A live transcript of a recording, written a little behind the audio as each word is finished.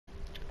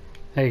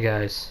Hey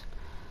guys,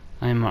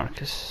 I'm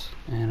Marcus,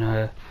 and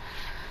I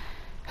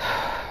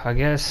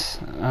guess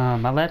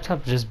my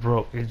laptop just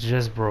broke. It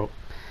just broke.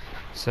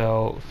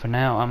 So for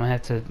now, I'm gonna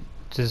have to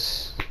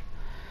just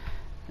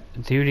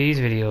do these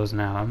videos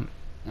now. I'm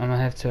gonna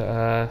have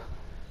to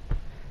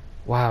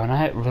wow, and I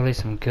had really I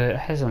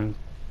had some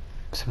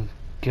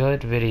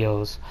good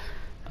videos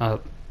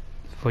up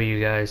for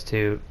you guys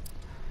too.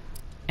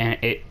 And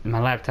my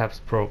laptop's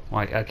broke.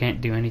 Like I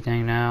can't do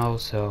anything now,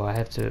 so I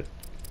have to.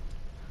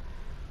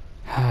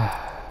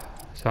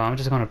 So I'm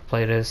just gonna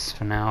play this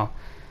for now,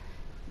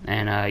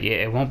 and yeah,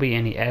 it won't be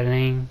any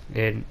editing,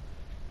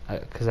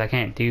 because I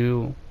can't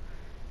do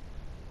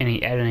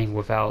any editing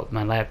without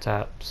my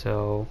laptop.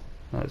 So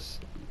let's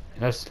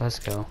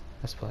go.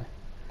 Let's play.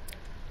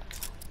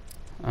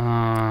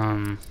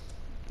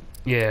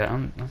 Yeah,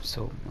 I'm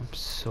so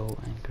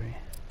angry.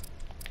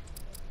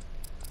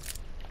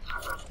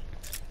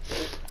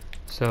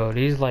 So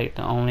these like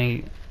the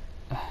only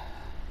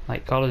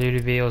like Call of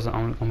Duty videos.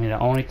 The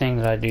only thing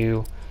that I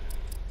do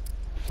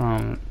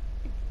from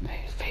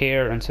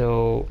here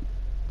until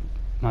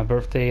my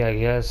birthday, I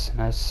guess. And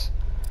that's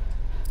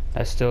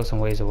still some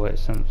ways away,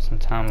 some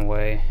time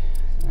away,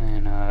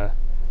 and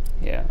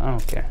yeah, I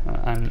don't care.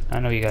 I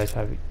know you guys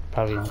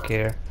probably don't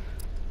care.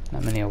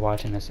 Not many are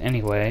watching this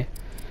anyway,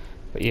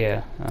 but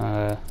yeah,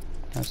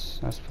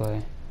 let's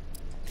play.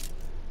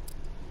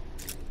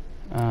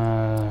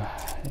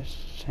 Let's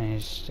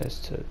change this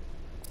to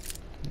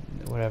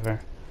whatever.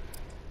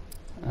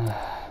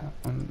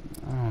 I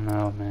don't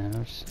know, man.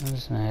 I'm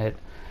just mad.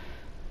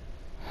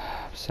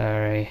 I'm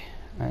sorry.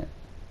 I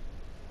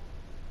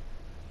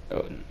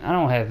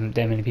don't have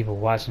that many people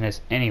watching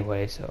this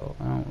anyway, so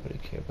I don't really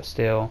care. But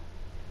still,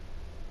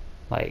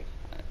 like,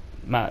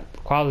 my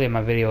quality of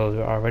my videos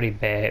are already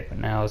bad, but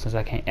now since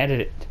I can't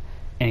edit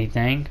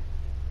anything,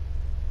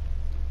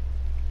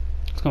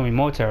 it's gonna be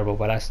more terrible.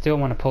 But I still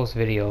want to post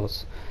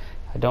videos.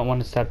 I don't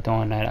want to stop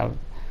doing that.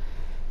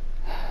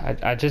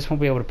 I just won't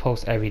be able to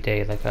post every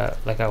day like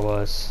I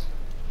was.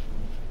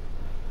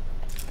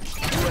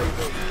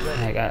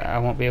 Like I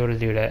won't be able to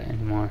do that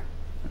anymore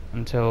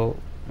until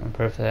my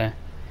birthday.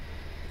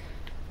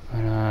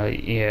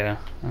 But yeah,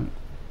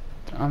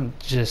 I'm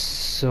just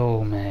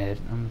so mad.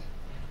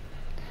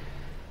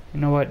 You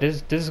know what?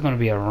 This is gonna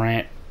be a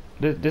rant.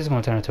 This is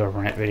gonna turn into a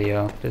rant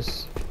video.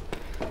 Just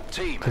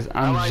because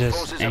I'm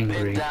just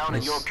angry.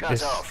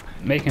 It's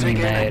making me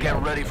mad.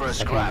 I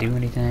can't do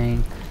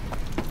anything.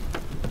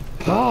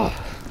 Oh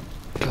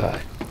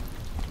God!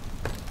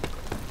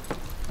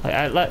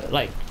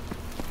 Like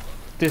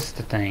this is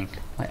the thing.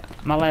 Like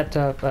my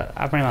laptop,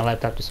 I bring my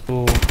laptop to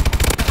school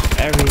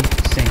every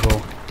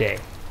single day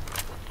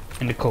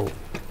in the cold.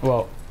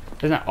 Well,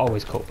 it's not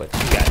always cold, but you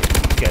got it.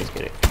 You guys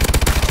get it.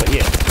 But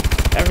yeah,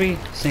 every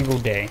single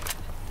day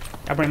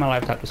I bring my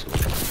laptop to school,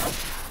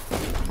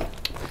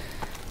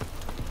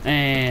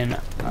 and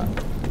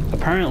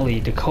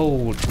apparently the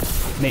cold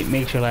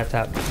makes your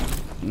laptop,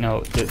 you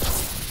know,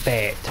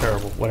 bad,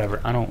 terrible,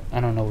 whatever. I don't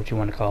know what you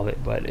want to call it,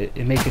 but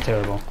it makes it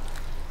terrible.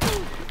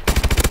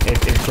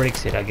 It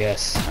breaks it, I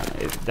guess.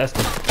 That's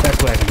the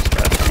best way I can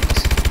describe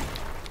things.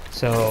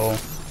 So,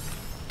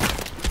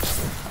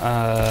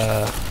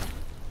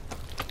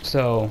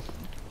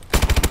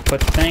 but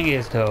the thing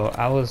is though,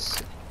 I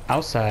was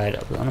outside.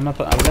 I was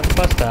at the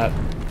bus stop,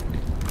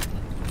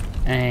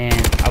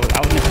 and I was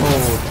out in the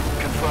cold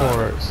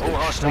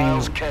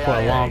for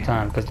a long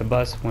time because the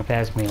bus went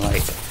past me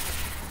like,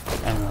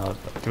 I don't know,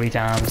 3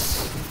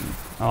 times,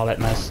 all that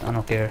mess. I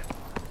don't care,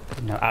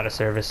 you know, out of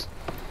service.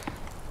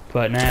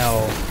 But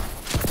now,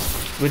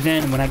 but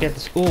then when I get to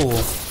school,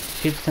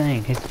 here's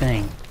the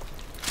thing.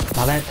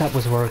 My laptop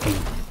was working.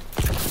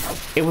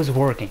 It was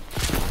working.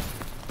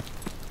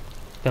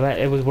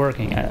 It was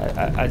working.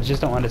 I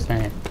just don't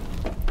understand.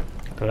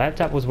 The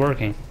laptop was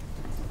working,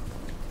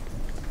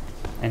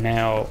 and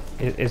now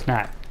it's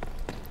not.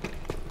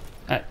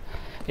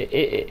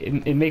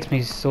 It makes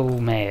me so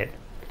mad.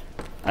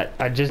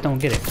 I just don't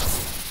get it.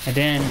 And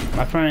then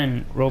my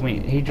friend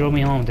he drove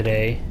me home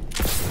today.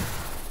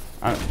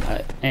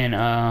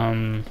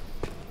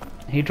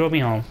 He drove me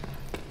home.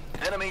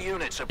 Enemy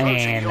units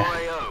approaching your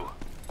AO.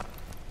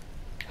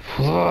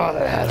 What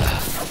the hell?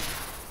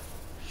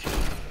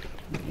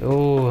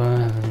 Oh,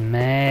 I'm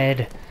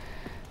mad.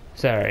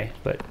 Sorry,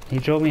 but he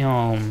drove me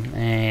home,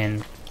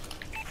 and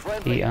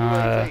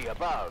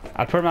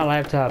I put my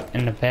laptop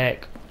in the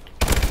back,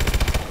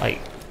 like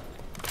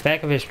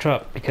back of his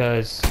truck,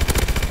 because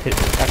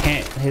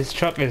his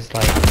truck is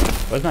like,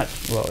 well, it's not,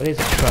 well, it is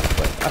a truck,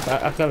 but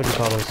I forgot what you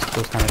call those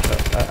kind of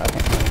trucks. I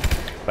can't remember.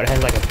 But it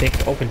has like a big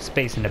open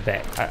space in the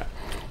back.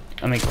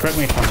 I mean, correct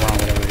me if I'm wrong,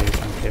 whatever it is.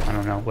 I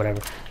don't know, whatever.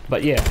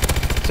 But yeah,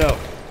 so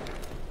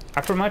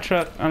I put my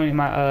truck,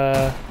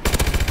 my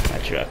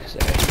truck,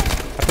 sorry.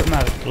 I put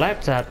my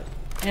laptop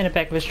in the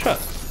back of his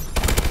truck.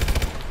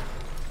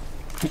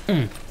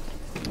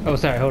 Oh,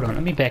 sorry, hold on.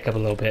 Let me back up a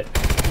little bit.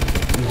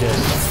 Let me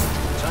just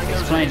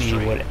explain to you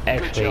what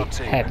actually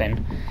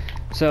happened.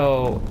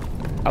 So,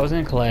 I was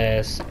in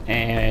class,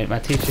 and my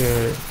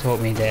teacher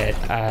told me that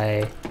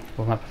I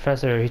with my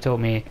professor. He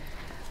told me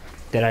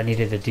that I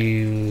needed to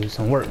do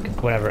some work,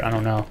 whatever, I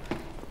don't know.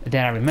 And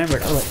then I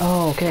remembered, I was like,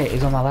 oh, okay,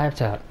 it's on my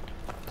laptop.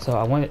 So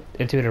I went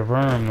into the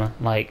room,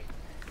 like,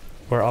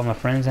 where all my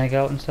friends hang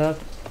out and stuff.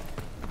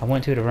 I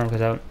went to the room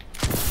because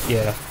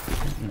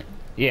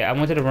yeah, I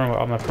went to the room where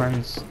all my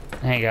friends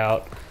hang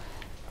out,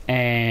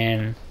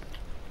 and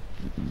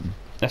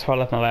that's why I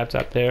left my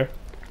laptop there.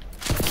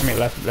 I mean,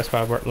 that's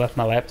where I left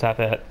my laptop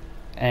at.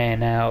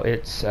 And now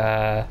it's,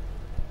 and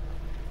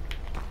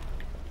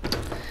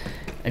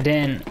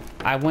then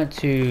I went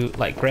to,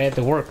 like, grab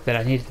the work that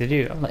I needed to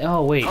do. I'm like,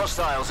 oh, wait, that's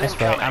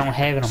right, I don't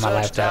have it on my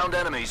laptop.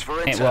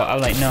 And, well, I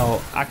was like, no,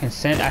 I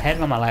had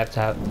it on my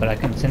laptop, but I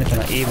couldn't send it to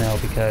my email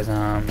because,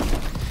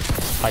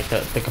 like,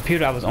 the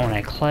computer I was on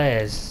at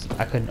class,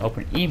 I couldn't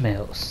open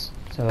emails.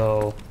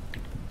 So,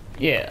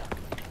 yeah,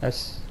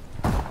 that's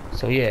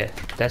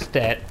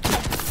that.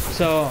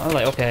 So, I was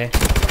like, okay.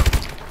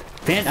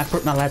 Then I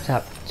put my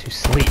laptop to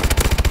sleep.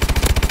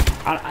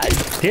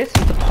 This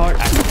is the part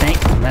I think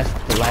messed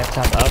the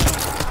laptop up.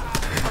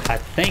 I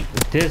think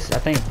that's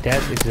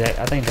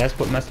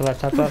what messed the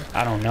laptop up.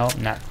 I don't know,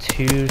 I'm not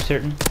too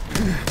certain,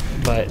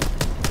 but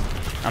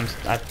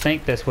I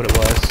think that's what it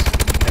was.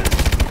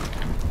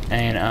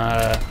 And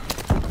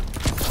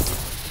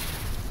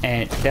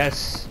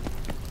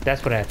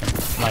that's what happened.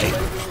 Like,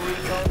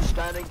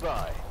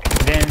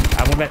 then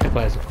I went back to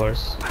class, of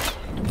course,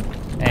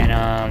 and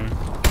I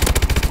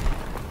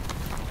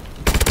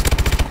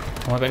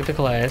went back to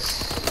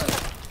class.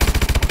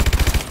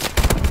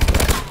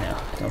 No,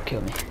 don't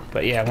kill me.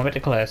 But yeah, I went back to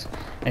class,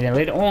 and then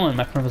later on,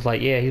 my friend was like,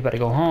 "Yeah, he's about to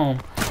go home."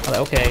 I was like,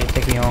 "Okay,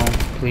 take me home,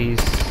 please,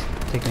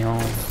 take me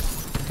home."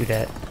 Do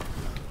that,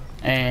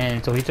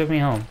 and so he took me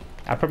home.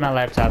 I put my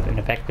laptop in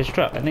the back of his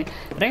truck. I think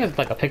it's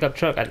like a pickup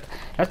truck.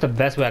 That's the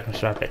best way I can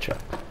describe that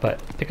truck.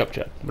 But pickup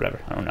truck, whatever.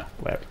 I don't know,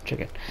 whatever.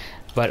 Chicken.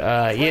 But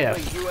yeah.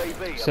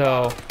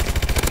 So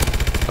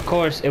of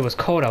course it was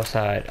cold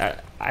outside.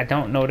 I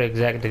don't know the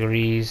exact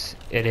degrees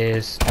it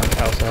is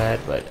outside,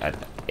 but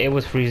it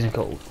was freezing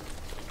cold.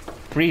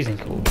 Freezing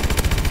cold.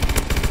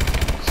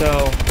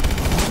 So.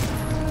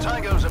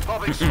 Tangos are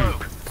popping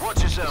smoke.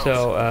 Watch yourselves.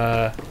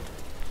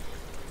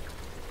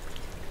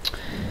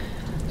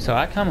 So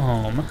I come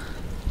home,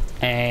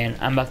 and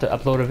I'm about to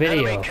upload a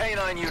video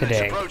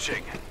today.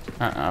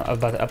 I'm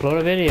about to upload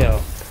a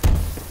video.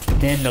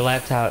 Then the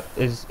laptop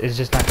is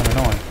just not coming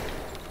on.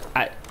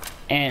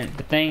 And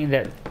the thing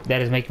that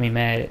is making me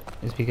mad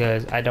is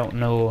because I don't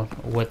know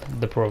what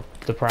the problem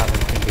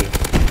can be.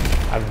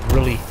 I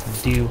really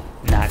do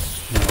not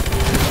know.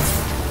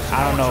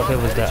 I don't know if it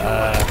was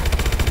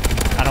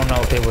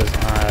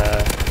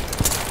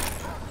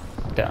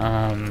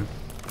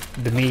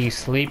the me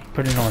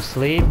putting on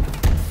sleep,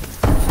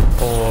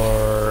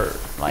 or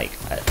like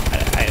I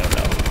don't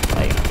know,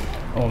 like,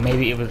 or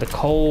maybe it was the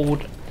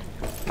cold.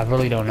 I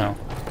really don't know.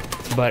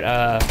 But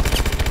I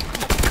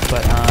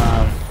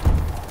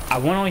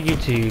went on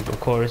YouTube,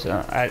 of course.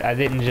 I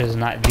didn't just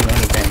not do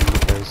anything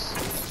because,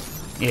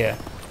 yeah,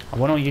 I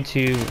went on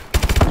YouTube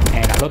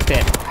and I looked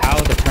at how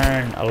to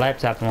turn a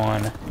laptop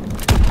on.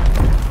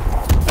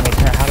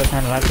 How to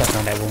turn a laptop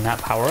on that will not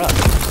power up.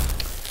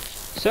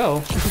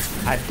 So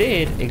I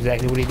did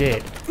exactly what he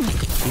did.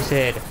 He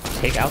said,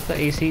 take out the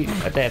AC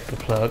adapter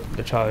plug,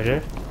 the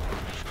charger.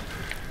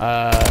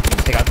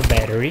 Take out the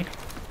battery.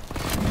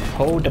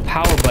 Hold the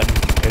power button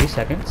for 30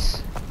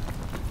 seconds.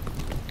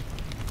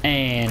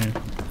 And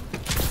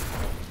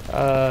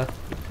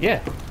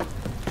yeah.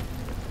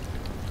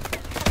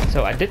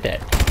 So I did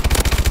that.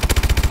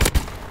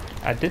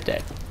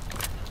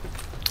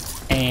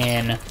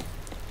 And it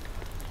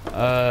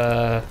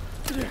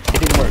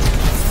didn't work.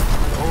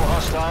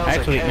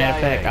 Actually, matter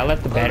of fact, I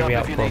left the battery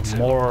out for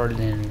more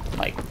than,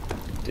 like,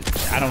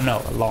 I don't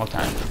know, a long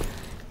time.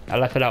 I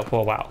left it out for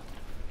a while.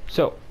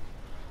 So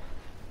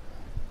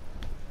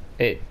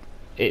it's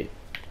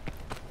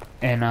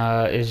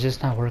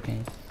just not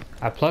working.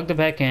 I plugged it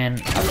back in,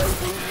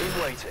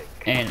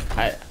 and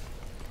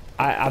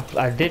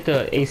I did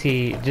the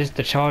AC, just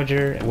the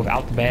charger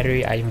without the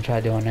battery. I even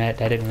tried doing that.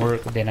 That didn't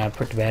work. Then I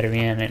put the battery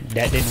in, and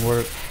that didn't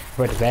work. I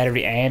put the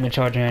battery and the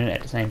charger in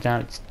at the same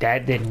time.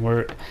 That didn't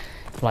work.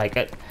 Like,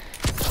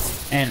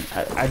 and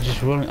I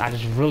just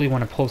really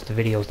want to post the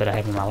videos that I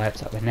have on my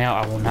laptop, and now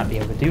I will not be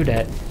able to do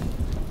that.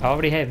 I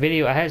already had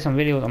I had some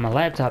videos on my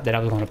laptop that I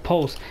was going to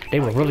post. They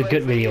were really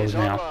good videos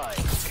now.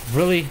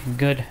 Really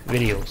good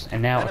videos,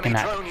 and now I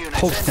cannot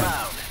post them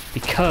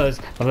because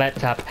the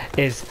laptop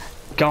is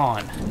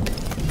gone.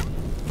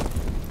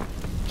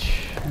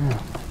 Oh my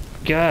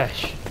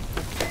gosh.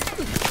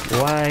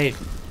 Why?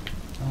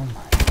 Oh my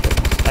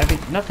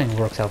goodness. Nothing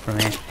works out for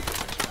me.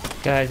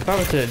 Guys, if I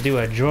were to do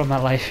a draw my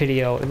life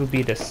video, it would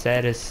be the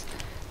saddest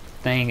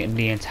thing in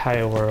the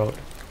entire world.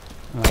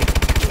 Like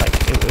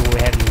it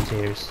would have me in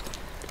tears.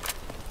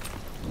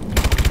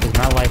 Because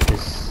my life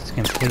is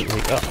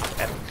completely,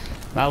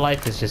 my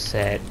life is just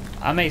sad.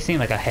 I may seem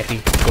like a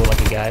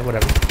happy-go-lucky guy,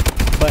 whatever,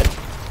 but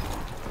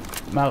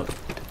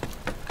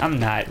I'm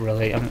not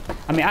really. I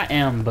mean, I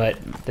am, but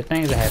the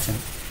things that happen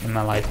in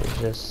my life is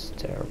just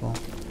terrible.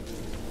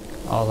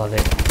 all of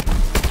it.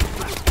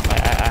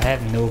 I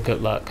have no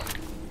good luck.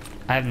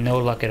 I have no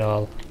luck at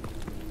all.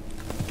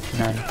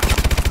 None.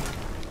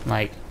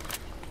 Like,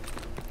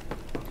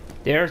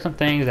 there are some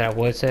things that I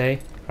would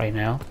say right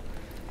now,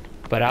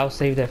 but I'll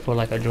save that for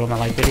like a draw my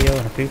life video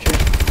in the future,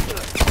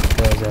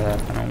 because I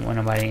don't want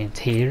nobody in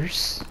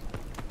tears.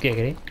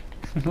 Giggity.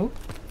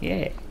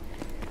 Yeah.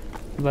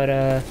 But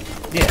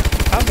yeah,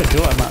 I'll be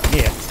doing my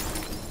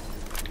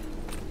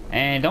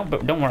And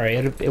don't worry,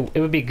 it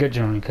would be good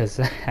drawing, because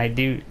I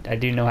do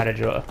know how to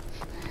draw.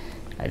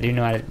 I do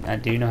know how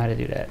to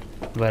do that.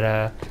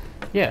 But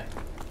yeah.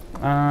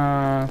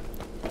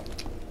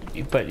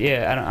 But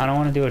yeah, I don't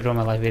want to do a draw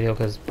my life video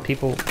because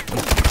people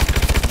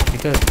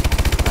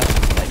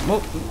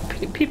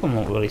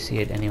won't really see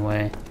it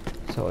anyway.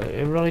 So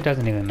it really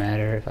doesn't even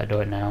matter if I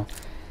do it now.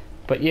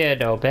 But yeah,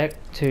 though, back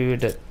to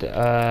the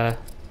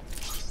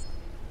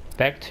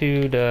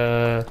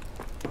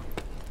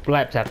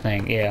laptop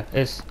thing. Yeah,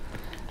 it's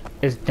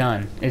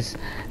done. It's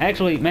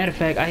actually, matter of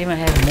fact, I even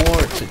have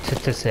more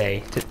to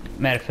say.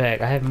 Matter of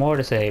fact, I have more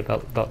to say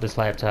about this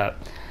laptop.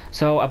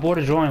 So I bought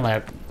a drawing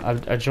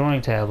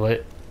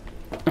tablet,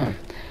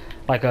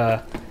 like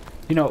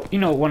you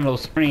know, one of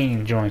those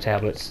screen drawing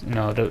tablets. You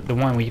know, the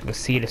one where you can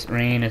see the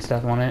screen and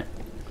stuff on it.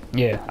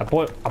 Yeah, I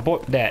bought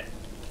that,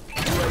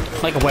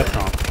 like a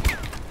webcam.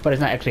 But it's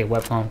not actually a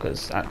webcam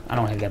because I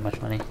don't have that much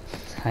money.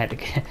 I had to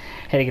get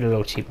a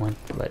little cheap one.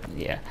 But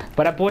yeah,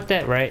 but I bought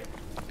that, right?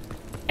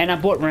 And I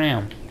bought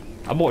RAM.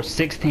 I bought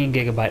 16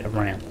 gigabyte of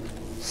RAM.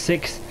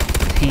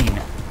 16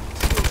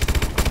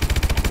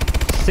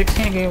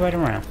 gigabyte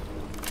of RAM.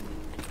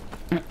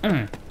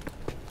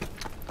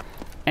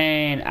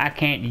 And I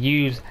can't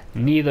use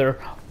neither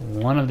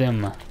one of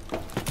them.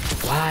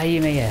 Why, you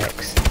may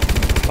ask?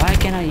 Why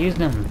can't I use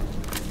them?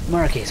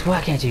 Marcus,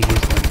 why can't you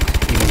use them?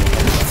 You may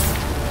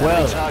ask.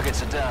 Well,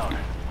 targets are down.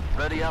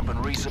 Ready up and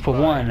resupply. For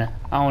one,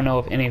 I don't know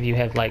if any of you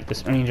have like the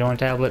screen drawing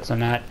tablets or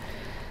not,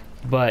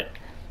 but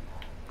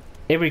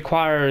it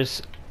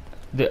requires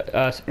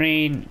the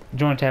screen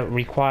drawing tablet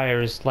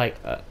requires like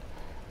a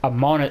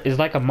monitor. Is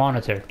like a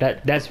monitor.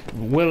 That's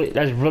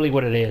really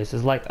what it is.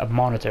 It's like a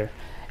monitor,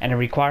 and it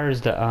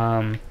requires the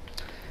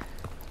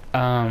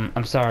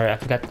I'm sorry, I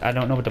forgot. I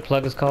don't know what the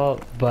plug is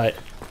called, but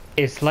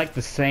it's like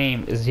the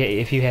same as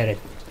if you had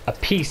a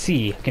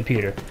PC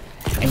computer.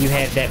 And you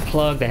have that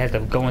plug that has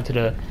to go into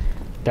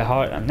the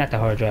hard, not the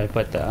hard drive,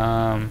 but the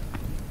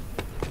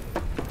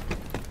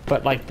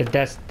but like the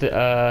desk,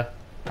 I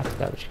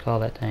forgot what you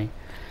call that thing.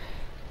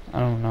 I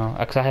don't know,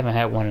 cause I haven't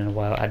had one in a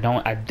while. I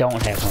don't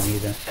have one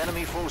either.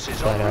 Enemy forces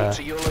but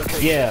to your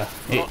location. yeah,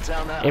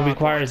 it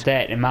requires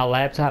that. And my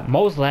laptop,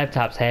 most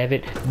laptops have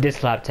it.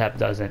 This laptop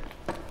doesn't.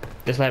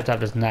 This laptop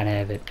does not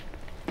have it.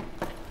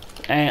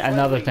 And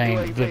another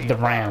thing, the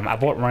RAM. I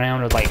bought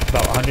RAM with like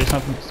about $100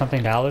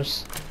 something.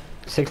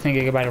 16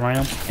 gigabyte of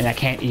RAM, and I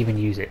can't even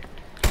use it.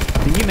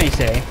 Then you may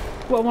say,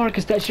 well,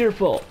 Marcus, that's your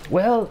fault.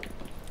 Well,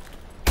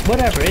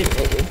 whatever.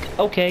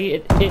 Okay,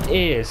 it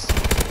is.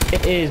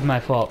 It is my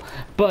fault.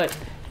 But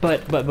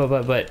most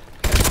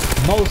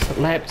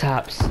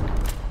laptops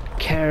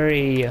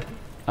carry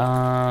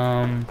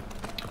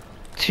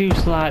 2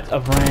 slots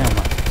of RAM.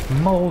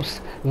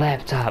 Most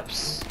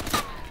laptops.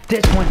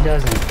 This one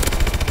doesn't.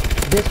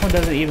 This one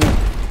doesn't even.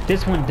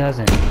 This one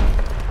doesn't.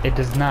 It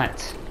does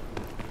not.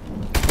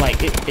 Like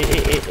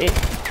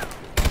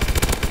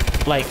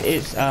like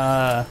it's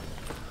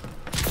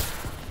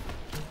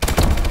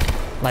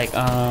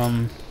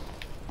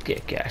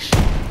gosh,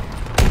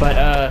 but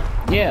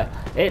yeah,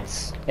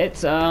 it's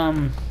oh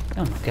my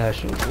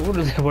gosh, what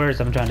are the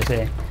words I'm trying to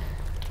say?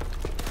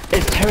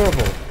 It's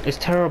terrible. It's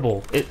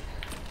terrible. It,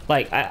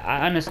 like,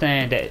 I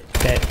understand that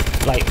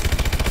like,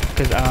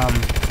 because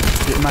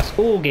my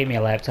school gave me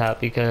a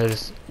laptop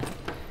because,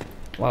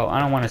 well,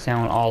 I don't want to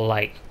sound all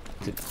like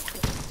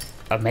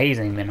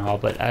amazing and all,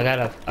 but I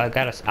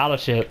got a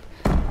scholarship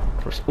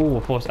for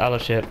school, full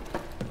scholarship.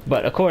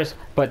 But of course,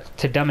 but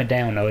to dumb it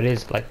down though, it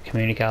is like a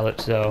community college,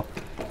 so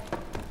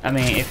I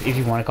mean, if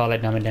you want to call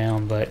it dumb it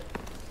down, but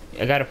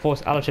I got a full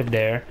scholarship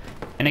there,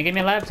 and they gave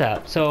me a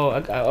laptop.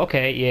 So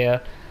okay, yeah,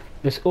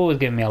 the school is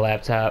giving me a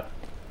laptop.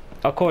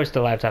 Of course,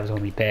 the laptop is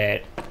gonna be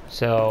bad.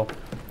 So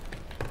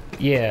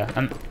yeah,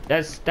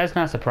 that's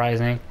not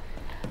surprising,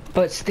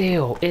 but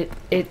still, it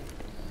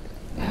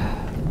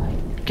oh my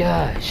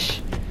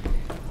gosh.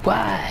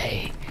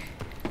 Why?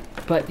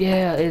 But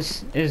yeah,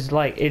 it's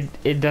like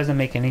it doesn't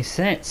make any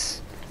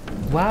sense.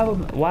 Why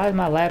is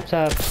my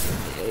laptop?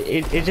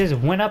 It just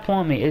went up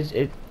on me.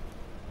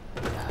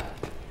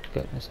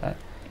 Goodness, I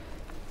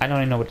don't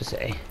even know what to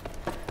say.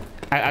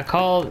 I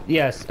called,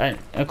 yes,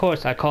 of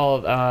course I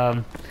called.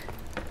 I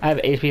have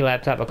an HP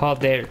laptop. I called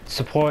their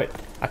support.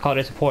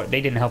 They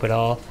didn't help at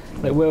all.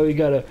 Like, well, you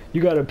gotta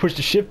push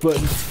the shift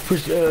button,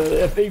 push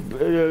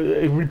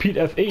F8, repeat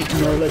F8, you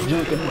know, that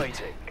junk.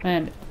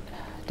 Man.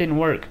 Didn't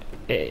work.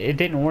 It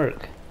didn't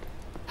work.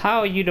 How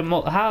are you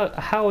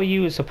how are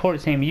you a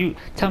support team? You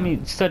tell me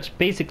such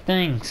basic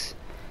things.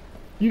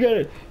 You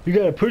gotta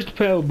push the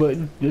power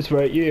button. That's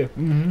right, yeah.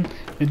 And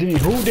then you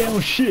hold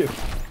down shift.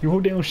 You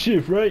hold down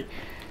shift, right?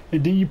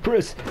 and then you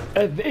press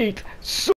F8. So